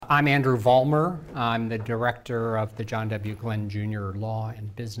I'm Andrew Vollmer. I'm the director of the John W. Glenn Jr. Law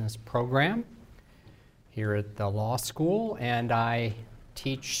and Business Program here at the law school, and I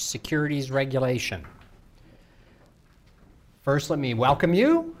teach securities regulation. First, let me welcome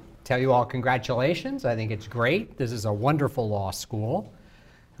you, tell you all congratulations. I think it's great. This is a wonderful law school.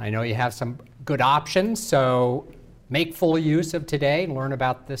 I know you have some good options, so make full use of today and learn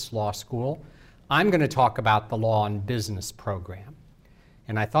about this law school. I'm going to talk about the Law and Business Program.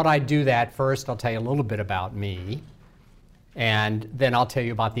 And I thought I'd do that first. I'll tell you a little bit about me, and then I'll tell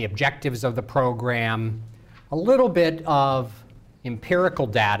you about the objectives of the program, a little bit of empirical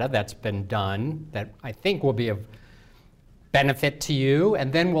data that's been done that I think will be of benefit to you,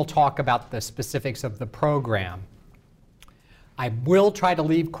 and then we'll talk about the specifics of the program. I will try to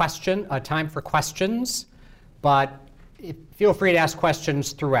leave time for questions, but feel free to ask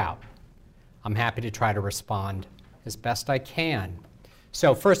questions throughout. I'm happy to try to respond as best I can.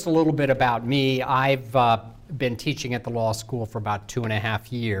 So first, a little bit about me. I've been teaching at the law school for about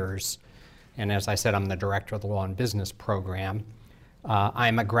 2.5 years. And as I said, I'm the director of the Law and Business Program.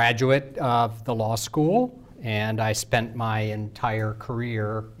 I'm a graduate of the law school, and I spent my entire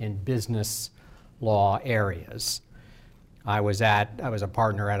career in business law areas. I was a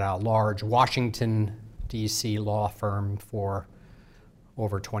partner at a large Washington, D.C. law firm for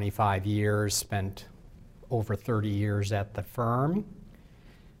over 25 years, spent over 30 years at the firm.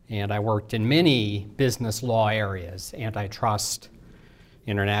 And I worked in many business law areas, antitrust,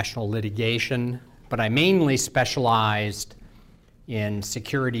 international litigation, but I mainly specialized in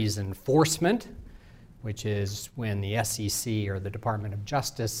securities enforcement, which is when the SEC or the Department of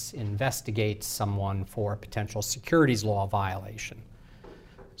Justice investigates someone for a potential securities law violation.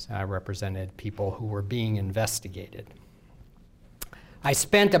 So I represented people who were being investigated. I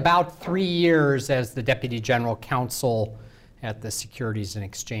spent about 3 years as the Deputy General Counsel at the Securities and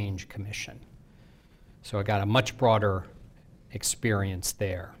Exchange Commission. So I got a much broader experience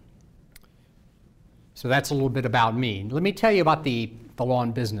there. So that's a little bit about me. Let me tell you about the Law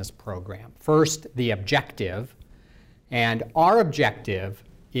and Business Program. First, the objective. And our objective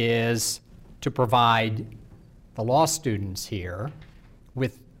is to provide the law students here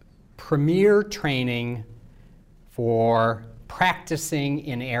with premier training for practicing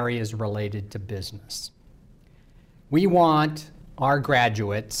in areas related to business. We want our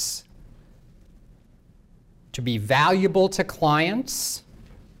graduates to be valuable to clients,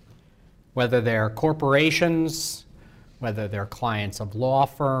 whether they're corporations, whether they're clients of law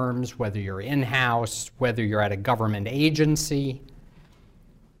firms, whether you're in-house, whether you're at a government agency.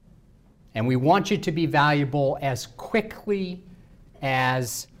 And we want you to be valuable as quickly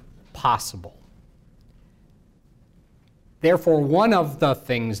as possible. Therefore, one of the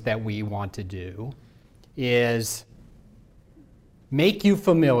things that we want to do is make you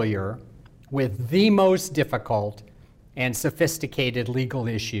familiar with the most difficult and sophisticated legal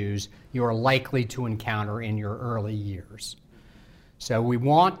issues you are likely to encounter in your early years. So we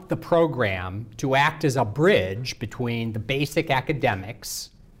want the program to act as a bridge between the basic academics,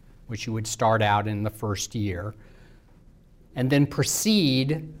 which you would start out in the first year, and then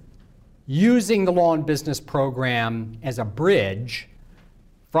proceed using the Law and Business Program as a bridge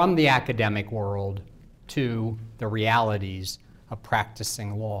from the academic world to the realities of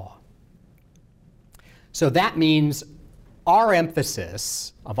practicing law. So that means our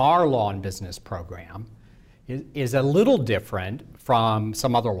emphasis of our Law and Business Program is a little different from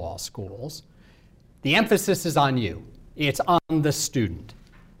some other law schools. The emphasis is on you. It's on the student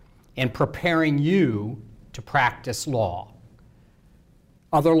and preparing you to practice law.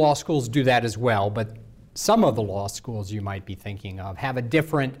 Other law schools do that as well, but some of the law schools you might be thinking of have a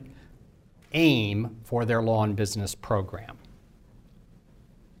different aim for their Law and Business Program.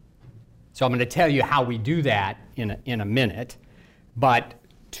 So I'm going to tell you how we do that in a minute, but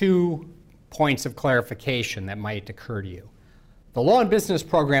 2 points of clarification that might occur to you. The Law and Business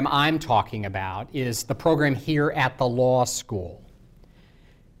Program I'm talking about is the program here at the law school.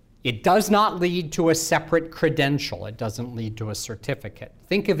 It does not lead to a separate credential. It doesn't lead to a certificate.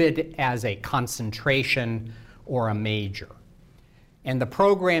 Think of it as a concentration or a major. And the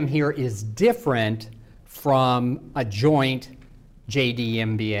program here is different from a joint JD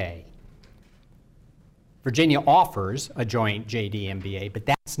MBA. Virginia offers a joint JD MBA, but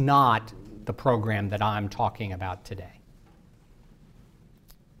that's not the program that I'm talking about today.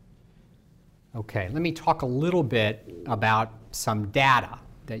 Okay, let me talk a little bit about some data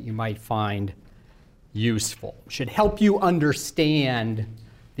that you might find useful. Should help you understand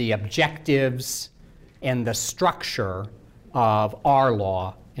the objectives and the structure of our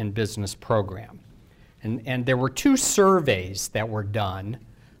Law and Business Program. And there were 2 surveys that were done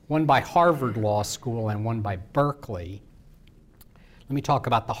one by Harvard Law School and one by Berkeley. Let me talk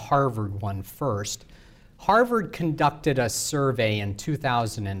about the Harvard one first. Harvard conducted a survey in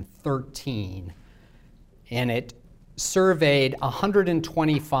 2013, and it surveyed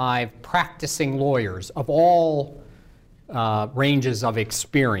 125 practicing lawyers of all ranges of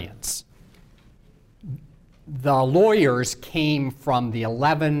experience. The lawyers came from the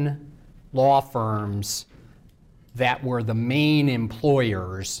 11 law firms that were the main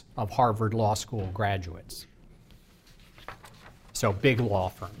employers of Harvard Law School graduates. So big law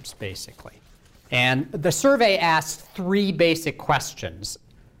firms, basically. And the survey asked 3 basic questions.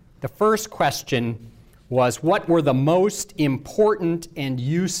 The first question was, what were the most important and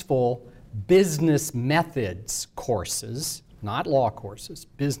useful business methods courses, not law courses,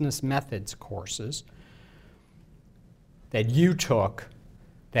 business methods courses that you took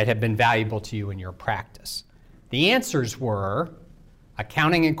that have been valuable to you in your practice? The answers were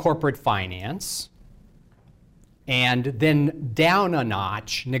accounting and corporate finance, and then down a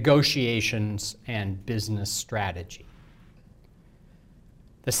notch, negotiations and business strategy.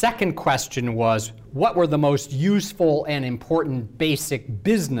 The second question was, what were the most useful and important basic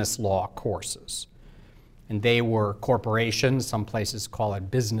business law courses? And they were corporations, some places call it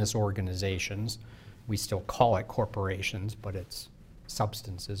business organizations. We still call it corporations, but its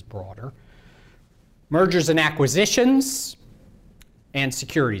substance is broader. Mergers and acquisitions, and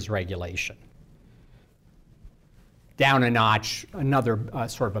securities regulation. Down a notch, another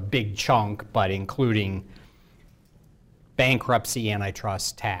sort of a big chunk, but including bankruptcy,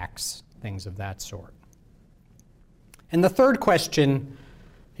 antitrust, tax, things of that sort. And the third question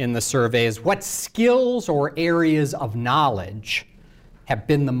in the survey is, what skills or areas of knowledge have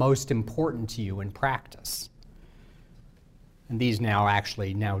been the most important to you in practice? And these now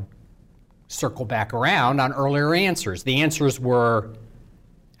circle back around on earlier answers. The answers were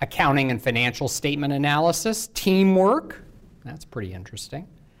accounting and financial statement analysis, teamwork, that's pretty interesting,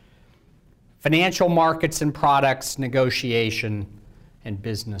 financial markets and products, negotiation, and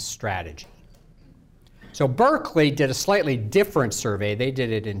business strategy. So Berkeley did a slightly different survey. They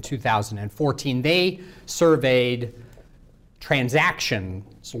did it in 2014. They surveyed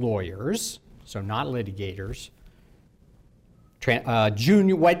transactions lawyers, so not litigators,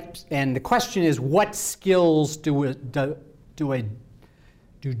 and the question is, what skills do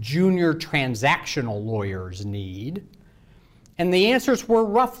junior transactional lawyers need? And the answers were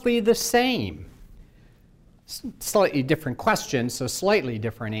roughly the same. Slightly different questions, so slightly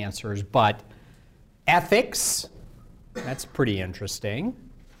different answers, but ethics, that's pretty interesting.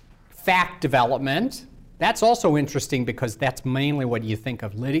 Fact development, that's also interesting because that's mainly what you think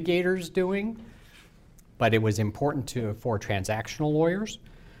of litigators doing, but it was important for transactional lawyers.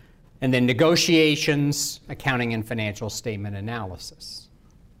 And then negotiations, accounting and financial statement analysis.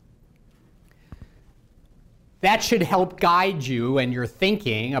 That should help guide you in your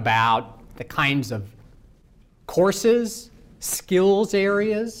thinking about the kinds of courses, skills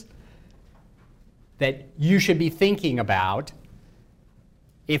areas that you should be thinking about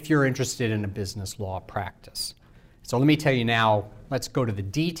if you're interested in a business law practice. So let me tell you now, let's go to the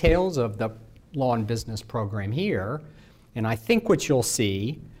details of the law and business program here. And I think what you'll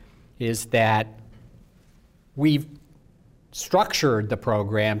see is that we've structured the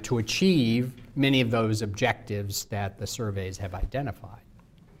program to achieve many of those objectives that the surveys have identified.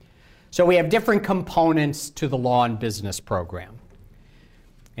 So we have different components to the law and business program.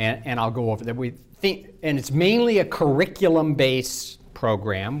 And I'll go over that. And it's mainly a curriculum-based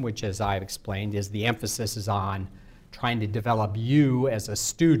program, which, as I've explained, is the emphasis is on trying to develop you as a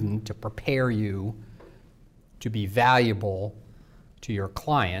student to prepare you to be valuable to your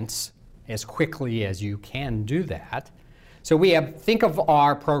clients as quickly as you can do that. So think of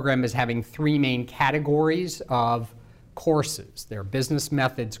our program as having 3 main categories of courses. There are business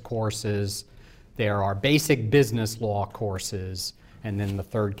methods courses, there are basic business law courses, and then the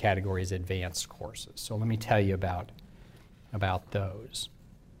third category is advanced courses. So let me tell you about those.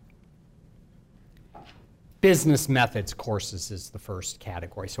 Business methods courses is the first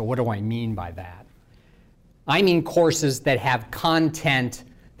category. So what do I mean by that? I mean courses that have content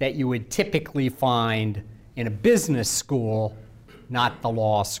that you would typically find in a business school, not the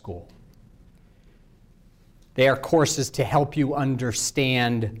law school. They are courses to help you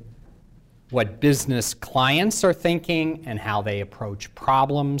understand what business clients are thinking and how they approach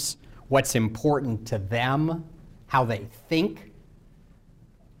problems, what's important to them, how they think,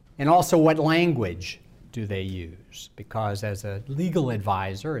 and also what language do they use. Because as a legal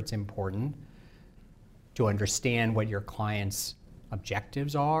advisor, it's important to understand what your client's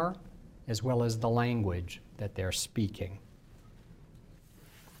objectives are, as well as the language that they're speaking.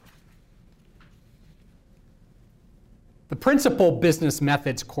 The principal business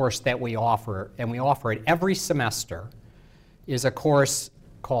methods course that we offer, and we offer it every semester, is a course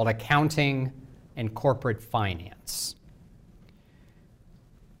called Accounting and Corporate Finance.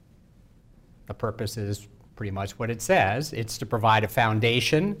 The purpose is pretty much what it says. It's to provide a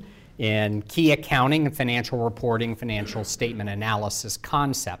foundation in key accounting and financial reporting, financial statement analysis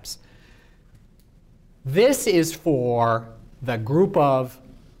concepts. This is for the group of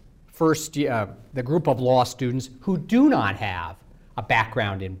law students who do not have a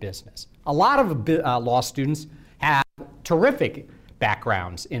background in business. A lot of law students have terrific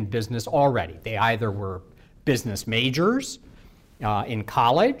backgrounds in business already. They either were business majors in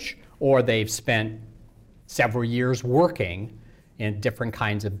college, or they've spent several years working in different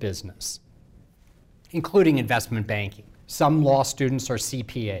kinds of business, including investment banking. Some law students are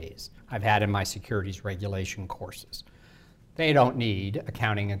CPAs. I've had in my securities regulation courses. They don't need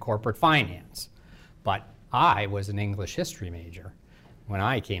accounting and corporate finance. But I was an English history major when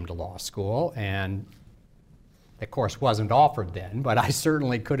I came to law school, and the course wasn't offered then, but I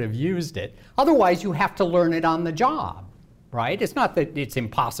certainly could have used it. Otherwise, you have to learn it on the job, right? It's not that it's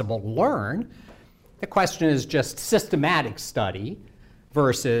impossible to learn. The question is just systematic study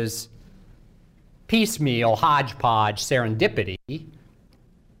versus piecemeal, hodgepodge, serendipity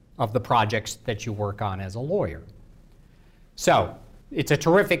of the projects that you work on as a lawyer. So it's a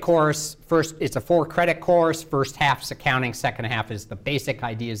terrific course. First, it's a 4-credit course. First half's accounting, second half is the basic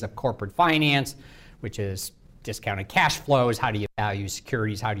ideas of corporate finance, which is discounted cash flows, how do you value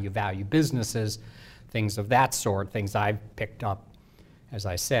securities, how do you value businesses, things of that sort, things I've picked up, as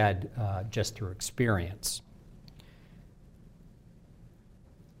I said, just through experience.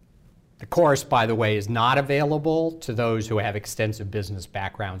 The course, by the way, is not available to those who have extensive business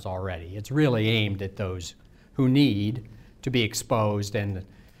backgrounds already. It's really aimed at those who need to be exposed and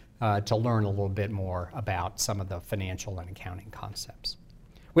to learn a little bit more about some of the financial and accounting concepts.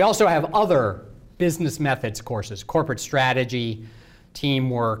 We also have other business methods courses, corporate strategy,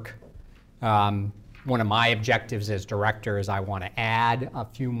 teamwork. One of my objectives as director is I want to add a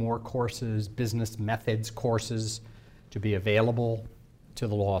few more courses, business methods courses, to be available to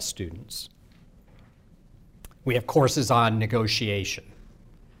the law students. We have courses on negotiation.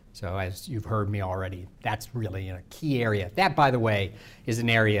 So as you've heard me already, that's really a key area. That, by the way, is an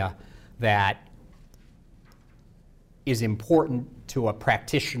area that is important to a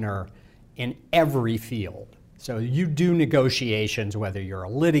practitioner in every field. So you do negotiations, whether you're a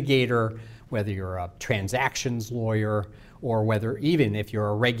litigator, whether you're a transactions lawyer, or whether even if you're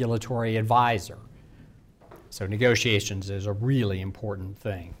a regulatory advisor. So negotiations is a really important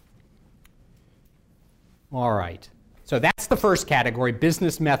thing. All right. So that's the first category,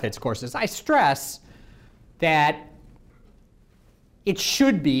 business methods courses. I stress that it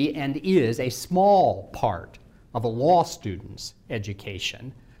should be and is a small part of a law student's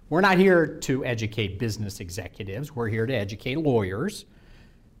education. We're not here to educate business executives. We're here to educate lawyers.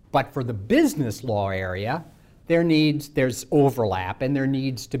 But for the business law area, there's overlap, and there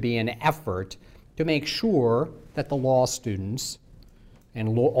needs to be an effort to make sure that the law students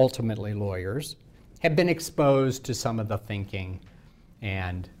and ultimately lawyers have been exposed to some of the thinking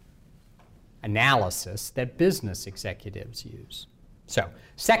and analysis that business executives use. So,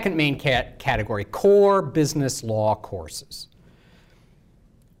 second main category, core business law courses.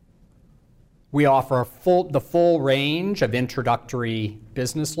 We offer the full range of introductory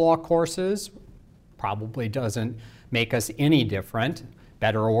business law courses. Probably doesn't make us any different,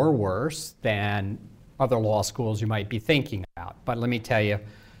 better or worse, than other law schools you might be thinking about. But let me tell you,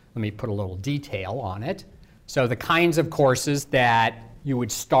 let me put a little detail on it. So the kinds of courses that you would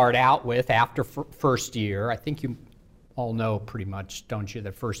start out with after first year, I think you all know pretty much, don't you,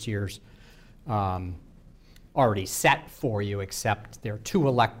 that first year's already set for you, except there are 2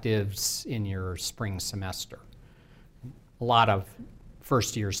 electives in your spring semester. A lot of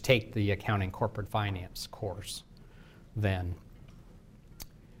first years take the accounting corporate finance course then.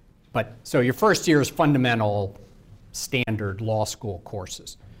 But so your first year is fundamental standard law school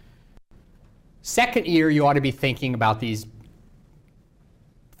courses. Second year, you ought to be thinking about these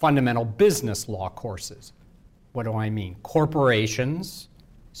fundamental business law courses. What do I mean? Corporations,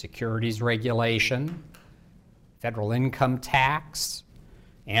 securities regulation, federal income tax,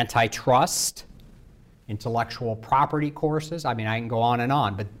 antitrust, intellectual property courses. I mean, I can go on and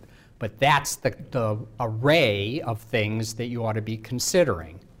on, but that's the array of things that you ought to be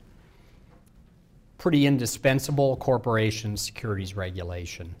considering. Pretty indispensable: corporations, securities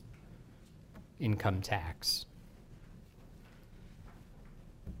regulation, income tax.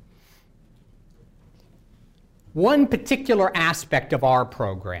 One particular aspect of our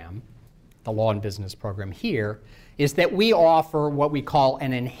program the law and business program here, is that we offer what we call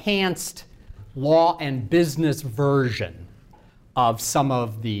an enhanced law and business version of some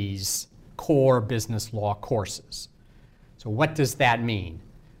of these core business law courses. So what does that mean?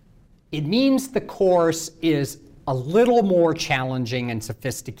 It means the course is a little more challenging and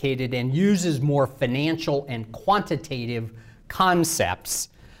sophisticated and uses more financial and quantitative concepts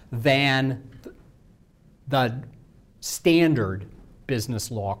than the standard business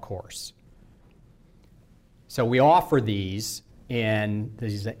law course. So we offer these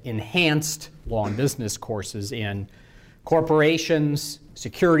enhanced law and business courses in corporations,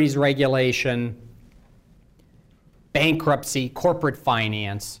 securities regulation, bankruptcy, corporate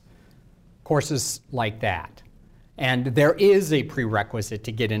finance, courses like that. And there is a prerequisite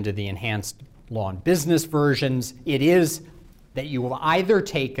to get into the enhanced law and business versions. It is that you have either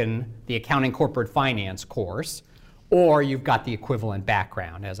taken the accounting corporate finance course or you've got the equivalent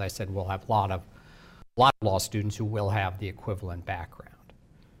background. As I said, we'll have a lot of law students who will have the equivalent background.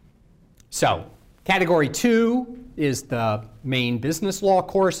 So category 2 is the main business law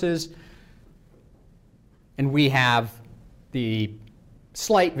courses, and we have the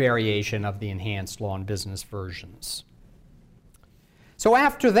slight variation of the enhanced law and business versions. So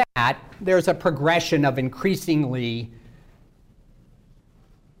after that, there's a progression of increasingly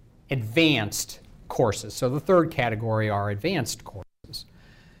advanced courses. So the third category are advanced courses.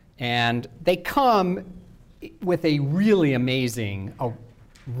 And they come with a really amazing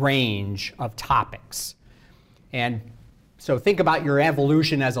range of topics. And so think about your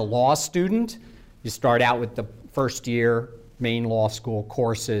evolution as a law student. You start out with the first year main law school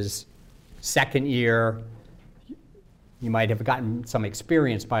courses. Second year, you might have gotten some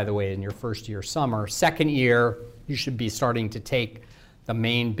experience, by the way, in your first year summer. Second year, you should be starting to take the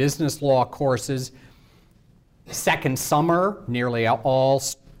main business law courses. Second summer, nearly all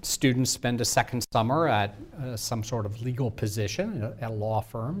students spend a second summer at some sort of legal position at a law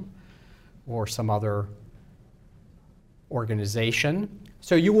firm or some other organization.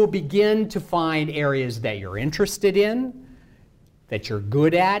 So you will begin to find areas that you're interested in, that you're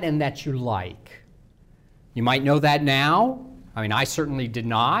good at, and that you like. You might know that now. I mean, I certainly did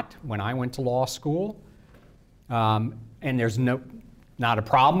not when I went to law school. And there's not a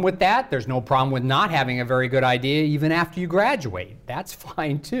problem with that. There's no problem with not having a very good idea even after you graduate. That's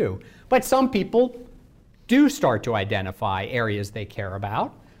fine too. But some people do start to identify areas they care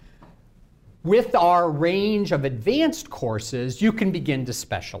about. With our range of advanced courses, you can begin to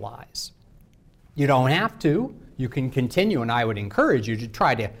specialize. You don't have to. You can continue, and I would encourage you to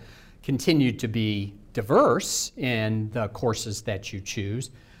try to continue to be diverse in the courses that you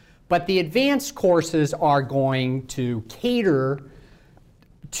choose. But the advanced courses are going to cater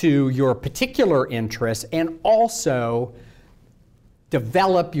to your particular interests and also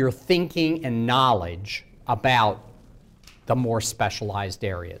develop your thinking and knowledge about the more specialized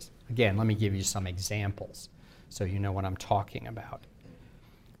areas. Again, let me give you some examples so you know what I'm talking about.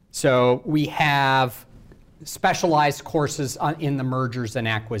 So we have specialized courses in the mergers and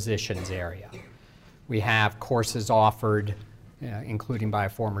acquisitions area. We have courses offered, including by a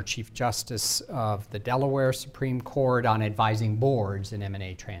former Chief Justice of the Delaware Supreme Court, on advising boards in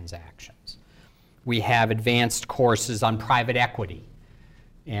M&A transactions. We have advanced courses on private equity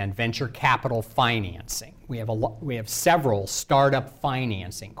and venture capital financing. We have several startup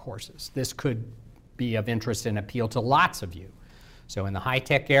financing courses. This could be of interest and appeal to lots of you. So in the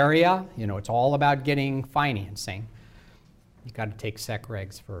high-tech area, you know, it's all about getting financing. You've got to take Sec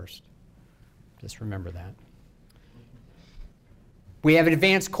Regs first. Just remember that. We have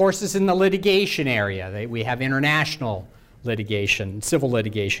advanced courses in the litigation area. We have international litigation, civil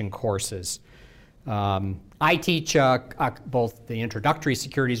litigation courses. I teach both the introductory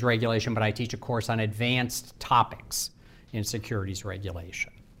securities regulation, but I teach a course on advanced topics in securities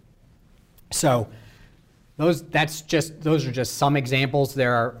regulation. So those are just some examples.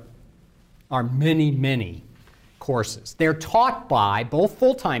 There are many, many courses. They're taught by both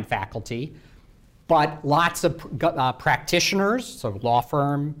full-time faculty, but lots of practitioners, so law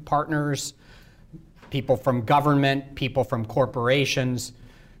firm partners, people from government, people from corporations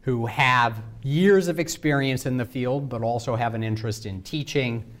who have years of experience in the field but also have an interest in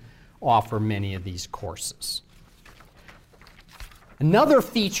teaching, offer many of these courses. Another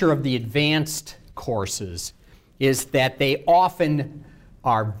feature of the advanced courses is that they often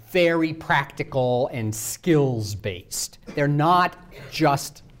are very practical and skills-based. They're not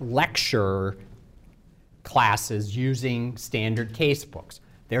just lecture classes using standard case books.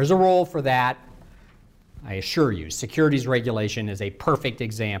 There's a role for that. I assure you, securities regulation is a perfect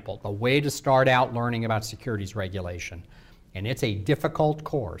example, the way to start out learning about securities regulation. And it's a difficult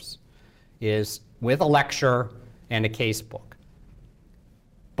course. is with a lecture and a casebook.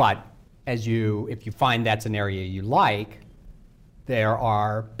 But if you find that's an area you like, there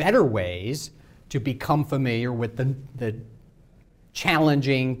are better ways to become familiar with the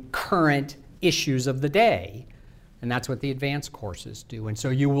challenging current issues of the day. And that's what the advanced courses do. And so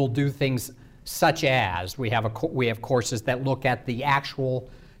you will do things such as we have courses that look at the actual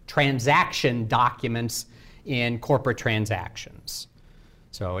transaction documents in corporate transactions.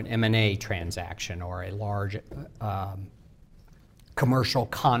 So an M&A transaction or a large commercial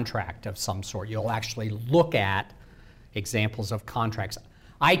contract of some sort. You'll actually look at examples of contracts.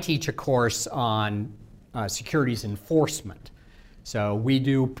 I teach a course on securities enforcement. So we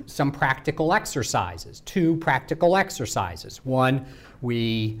do some practical exercises, 2 practical exercises. One,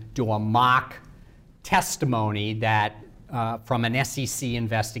 we do a mock testimony that from an SEC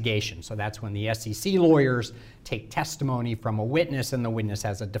investigation. So that's when the SEC lawyers take testimony from a witness and the witness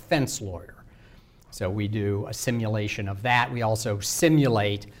has a defense lawyer. So we do a simulation of that. We also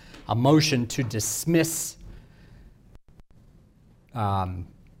simulate a motion to dismiss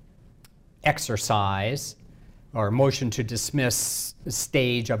exercise or motion to dismiss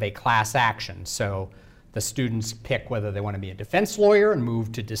stage of a class action. So the students pick whether they want to be a defense lawyer and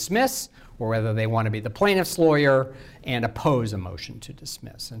move to dismiss, or whether they want to be the plaintiff's lawyer and oppose a motion to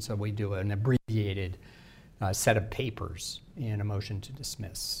dismiss. And so we do an abbreviated set of papers in a motion to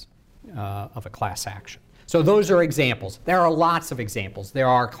dismiss of a class action. So those are examples. There are lots of examples. There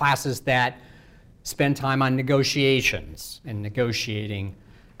are classes that spend time on negotiations and negotiating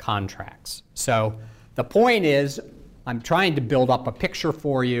contracts. So the point is, I'm trying to build up a picture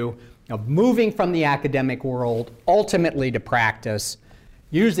for you of moving from the academic world ultimately to practice,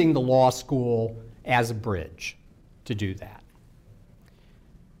 using the law school as a bridge to do that.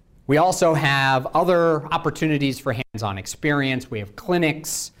 We also have other opportunities for hands-on experience. We have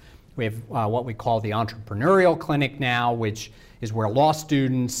clinics. We have what we call the entrepreneurial clinic now, which is where law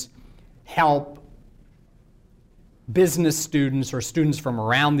students help business students or students from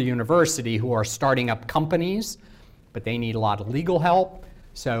around the university who are starting up companies, but they need a lot of legal help.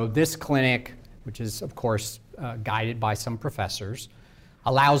 So this clinic, which is of course guided by some professors,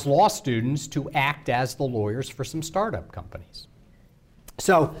 allows law students to act as the lawyers for some startup companies.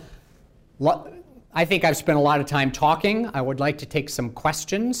 So I think I've spent a lot of time talking. I would like to take some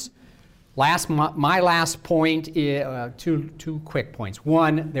questions. My last point is two quick points.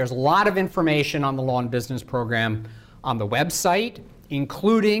 One, there's a lot of information on the Law and Business program on the website,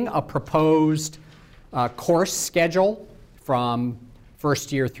 including a proposed course schedule from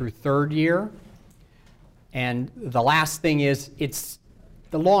first year through third year. And the last thing is,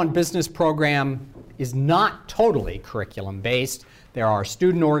 the Law and Business program is not totally curriculum-based. There are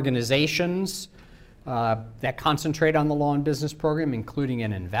student organizations that concentrate on the Law and Business program, including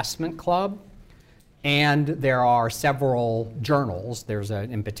an investment club. And there are several journals. There's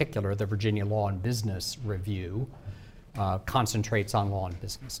in particular, the Virginia Law and Business Review concentrates on law and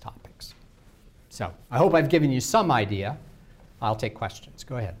business topics. So I hope I've given you some idea. I'll take questions.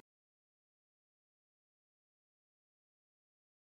 Go ahead.